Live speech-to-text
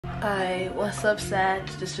Alright, what's up, Sag?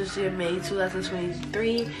 This is your May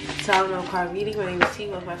 2023 Tarot card reading. My name is T.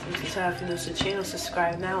 Welcome back to the channel. If you're new to the channel,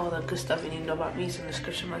 subscribe now. All the good stuff you need to know about me is in the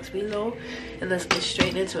description box below. And let's get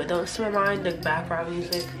straight into it. Don't swim mind the background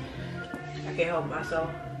music. I can't help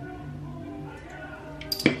myself.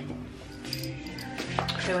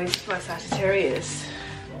 Anyways, this is my Sagittarius.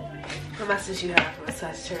 What message you have for my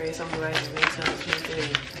Sagittarius on the rising May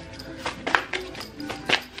 2023?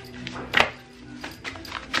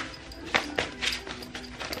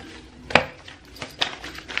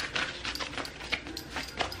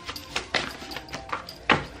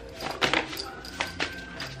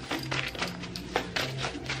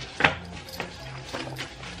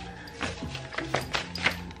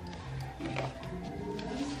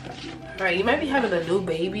 Alright, you might be having a new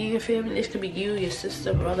baby in your family. This could be you, your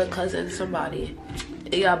sister, brother, cousin, somebody.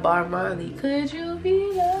 You got Bar Marley. Could you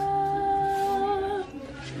be loved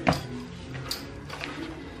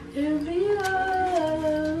and be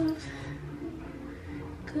loved?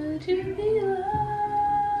 Could you be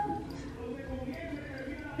loved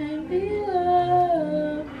and be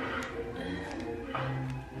loved?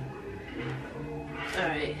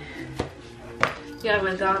 Alright. Yeah,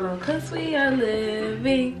 Madonna, cause we are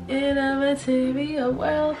living in a material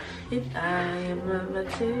world, and I am a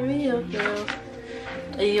material girl.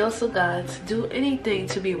 And you also got to do anything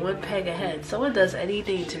to be one peg ahead. Someone does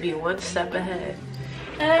anything to be one step ahead.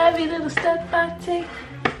 Every little step I take,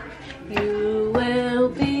 you will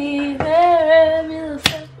be there. Every little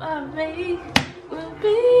step I make, we'll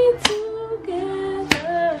be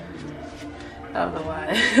together. I don't know why,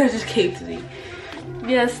 it just came to me.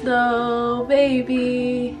 Yes, no,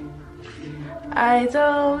 baby, I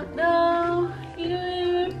don't know. You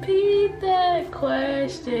repeat that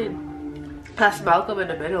question. Past Malcolm in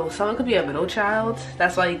the middle. Someone could be a middle child.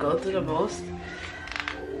 That's why you go through the most.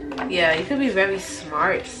 Yeah, you could be very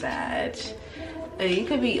smart, Sag. And you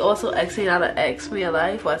could be also exiting out an ex from your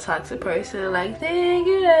life or a toxic person. Like, thank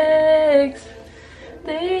you, ex.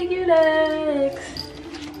 Thank you, ex.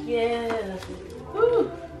 Yeah. Woo.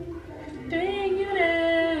 Thank you,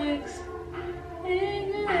 next.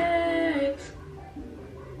 Thank you, next.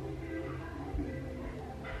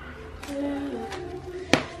 Yeah.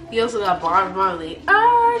 You also got Bar Marley.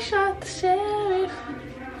 I shot the sheriff,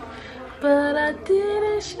 but I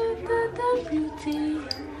didn't shoot the deputy.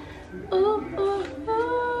 Ooh, ooh,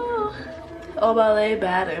 ooh. Oh, ballet,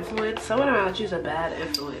 bad influence. Someone around you is a bad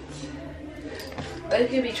influence. They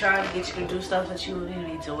could be trying to get you to do stuff that you need to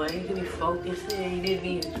be doing. You could be focusing. You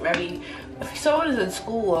need to be very... If someone is in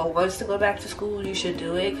school or wants to go back to school, you should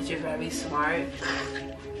do it because you're very smart.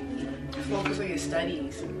 Focus on your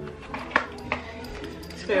studies.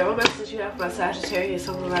 Spirit, what message you have for my Sagittarius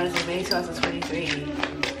on the rising May 2023?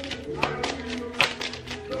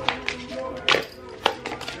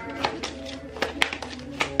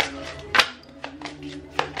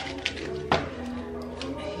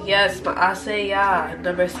 Yes, but I say yeah,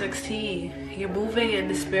 number 16. You're moving in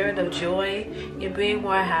the spirit of joy. You're being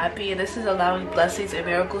more happy, and this is allowing blessings and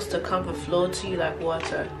miracles to come and flow to you like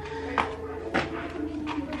water.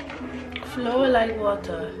 Flow like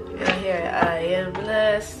water. And I hear it. I am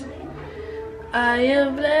blessed. I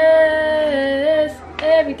am blessed.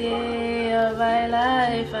 Every day of my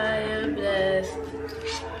life I am blessed.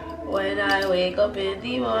 When I wake up in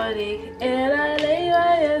the morning and I lay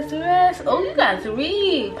my head to rest. Oh, you got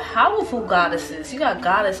 3 powerful goddesses. You got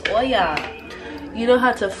Goddess Oya. You know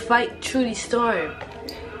how to fight through the storm.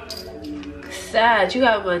 Sag, you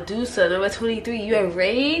got Medusa, number 23. You have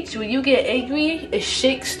rage. When you get angry, it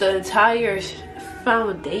shakes the entire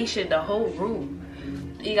foundation, the whole room.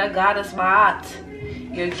 You got Goddess Ma'at.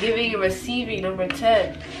 You're giving and receiving, number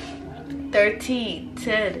 10. 13,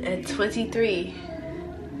 10, and 23.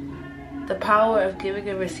 The power of giving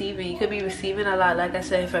and receiving. You could be receiving a lot, like I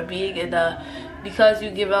said, for being in the, because you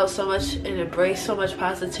give out so much and embrace so much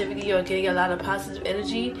positivity or getting a lot of positive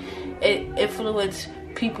energy, it influences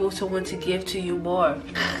people to want to give to you more.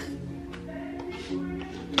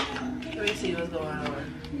 Let me see what's going on.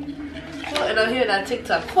 Oh, and I'm hearing that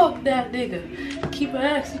TikTok, fuck that nigga. Keep my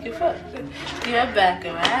ass, you can fuck. Get my back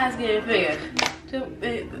and my ass getting bigger.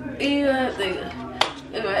 Eat that nigga.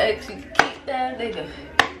 And my ex, you can keep that nigga.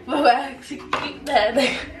 My ex, you can keep that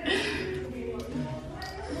nigga.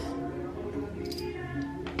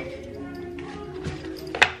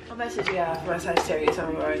 What message you have for my Sagittarius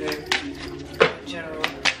on my in general?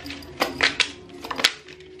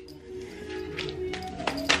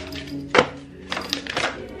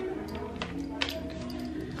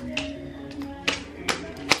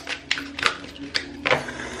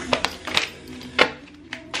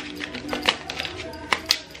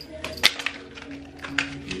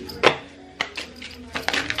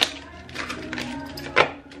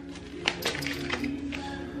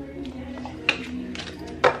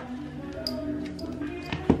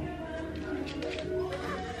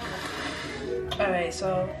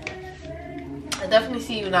 So I definitely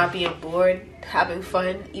see you not being bored, having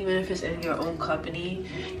fun, even if it's in your own company.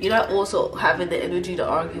 You're not also having the energy to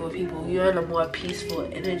argue with people. You're in a more peaceful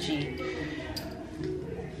energy.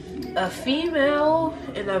 A female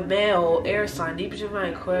and a male air sign, deep Gemini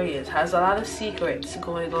Aquarius, has a lot of secrets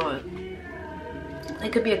going on.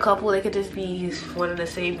 It could be a couple, they could just be one of the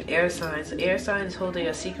same air signs. The air sign is holding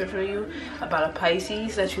a secret from you about a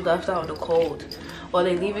Pisces that you left out in the cold. Or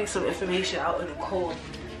they're leaving some information out in the cold.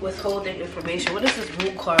 Withholding information. What is this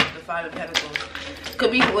moon card, the Five of Pentacles?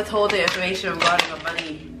 Could be withholding information regarding your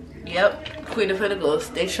money. Yep, Queen of Pentacles.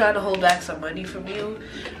 They try to hold back some money from you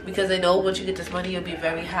because they know once you get this money, you'll be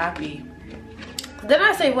very happy. Then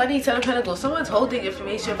I say money, Ten of Pentacles. Someone's holding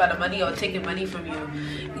information about the money or taking money from you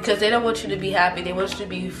because they don't want you to be happy. They want you to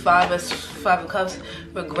be Five of Cups,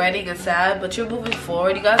 regretting and sad. But you're moving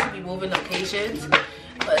forward. You guys will be moving locations.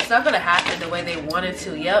 But it's not going to happen the way they want it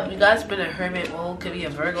to. Yep, you guys been in a hermit mode. Could be a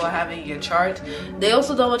Virgo having your chart. They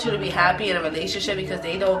also don't want you to be happy in a relationship because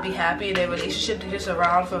they don't be happy in their relationship. They're just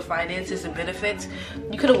around for finances and benefits.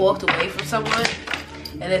 You could have walked away from someone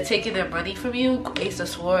and they're taking their money from you. Ace of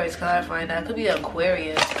Swords, clarifying that. Could be an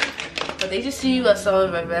Aquarius. But they just see you as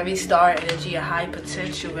someone with very star energy, a high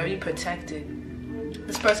potential, very protected.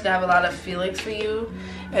 This person can have a lot of feelings for you,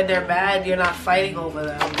 and they're mad you're not fighting over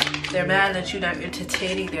them. They're mad that you're not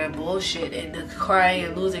entertaining their bullshit and they're crying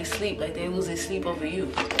and losing sleep, like they're losing sleep over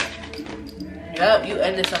you. Yep, you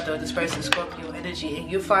ended something with this person's Scorpio energy, and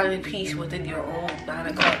you're finding peace within your own Nine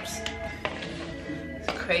of Cups.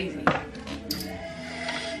 It's crazy.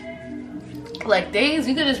 Like things,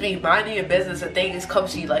 you could just be minding your business and things come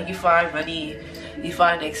to you, like you find money, you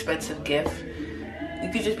find an expensive gift. You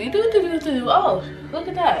could just be do. Oh, look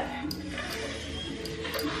at that.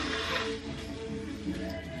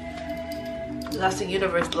 That's the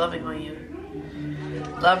universe loving on you.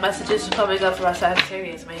 Love messages are coming up for our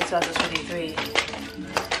Sagittarius, May 2023.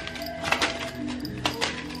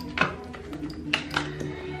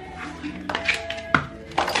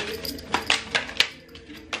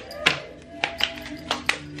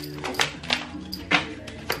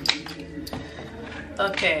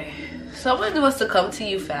 Okay. Someone wants to come to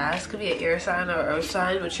you fast. Could be an air sign or earth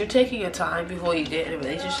sign, but you're taking your time before you get in a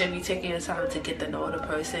relationship. You're taking your time to get to know the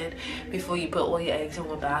person before you put all your eggs in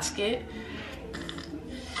one basket.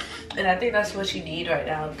 And I think that's what you need right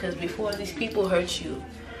now, because before these people hurt you,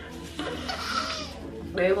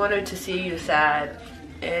 they wanted to see you sad.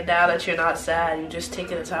 And now that you're not sad, you're just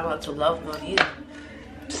taking the time out to love one either.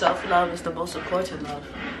 Self-love is the most important love.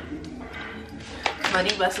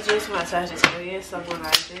 Money messages for my Sagittarius, Sun, Moon,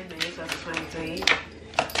 Rising, May 2023.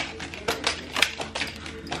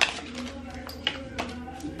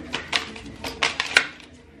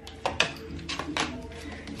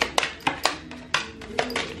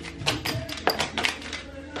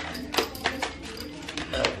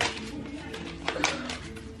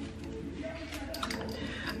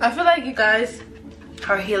 I feel like you guys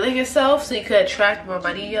are healing yourself so you could attract more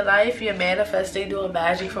money in your life. You're manifesting, doing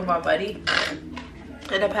magic for more money.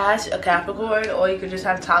 In the past, a Capricorn, or you could just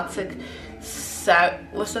have toxic,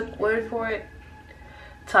 what's the word for it?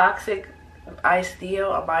 Toxic idea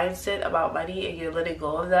or mindset about money, and you're letting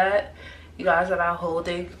go of that. You guys are not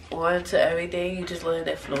holding on to everything. You just letting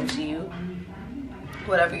it flow to you.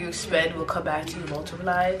 Whatever you spend will come back to you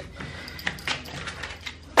multiplied.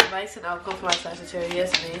 Advice and outcome for my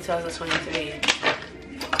Sagittarius, May 2023.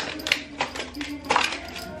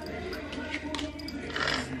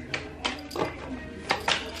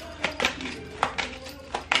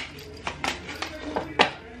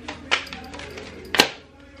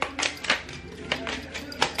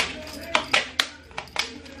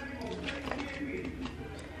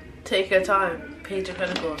 Take your time. Page of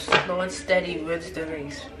Pentacles. Slow and steady wins the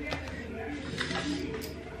race.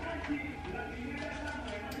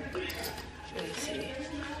 Let me see.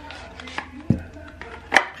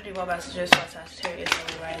 Pretty well messages for Sagittarius,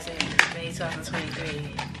 Sun, Rising, May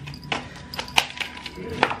 2023.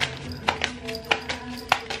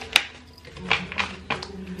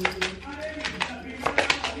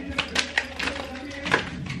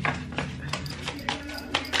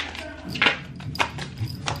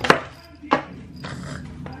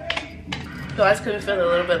 You guys could be feeling a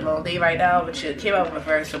little bit lonely right now, but you came out in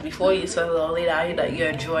reverse. So before you feel lonely, now you're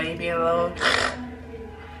enjoying being alone.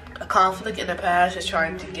 A conflict in the past is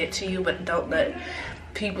trying to get to you, but don't let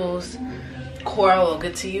people's quarrel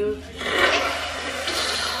get to you.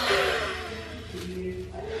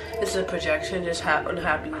 It's a projection, just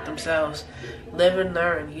unhappy with themselves. Live and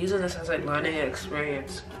learn. Using this as a learning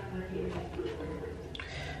experience.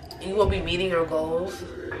 You will be meeting your goals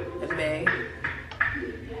in May.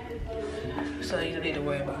 so you don't need to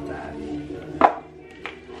worry about that.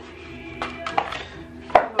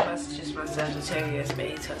 My message is my Sagittarius,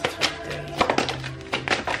 May 2023.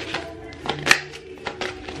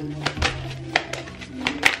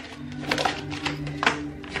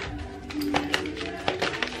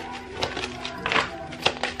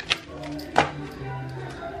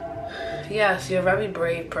 Yes, you're a very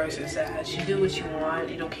brave person, Sag. You do what you want.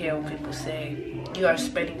 You don't care what people say. You are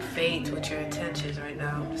spinning fate with your intentions right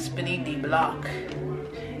now. Spinning the block.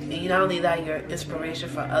 And not only that, you're inspiration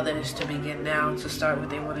for others to begin now, to start what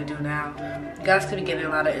they want to do now. You guys could be getting a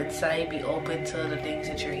lot of insight. Be open to the things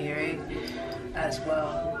that you're hearing as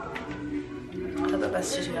well. Other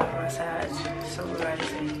messages you have for us, Sag.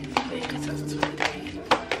 Summarizing May 2023.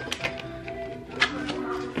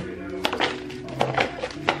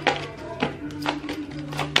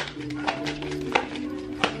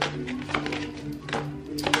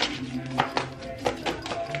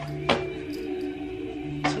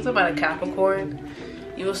 About a Capricorn,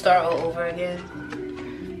 you will start all over again.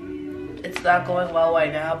 It's not going well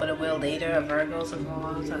right now, but it will later. A Virgo's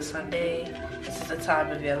involved on Sunday. This is the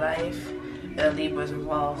time of your life, and a Libra's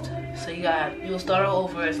involved. So you will start all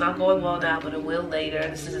over. It's not going well now, but it will later.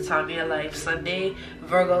 This is the time of your life. Sunday,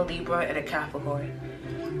 Virgo, Libra, and a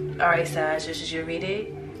Capricorn. Alright, Sag, this is your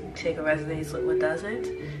reading. Take what resonates with what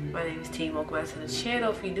doesn't. My name is T. Welcome back to the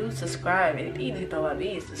channel. If you're new, subscribe. Anything you need to know about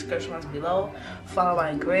me is in the description box below. Follow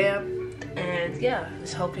my gram. And yeah,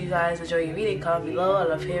 just hope you guys enjoy your reading. Comment below. I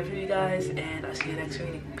love hearing from you guys. And I'll see you next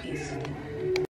reading. Peace.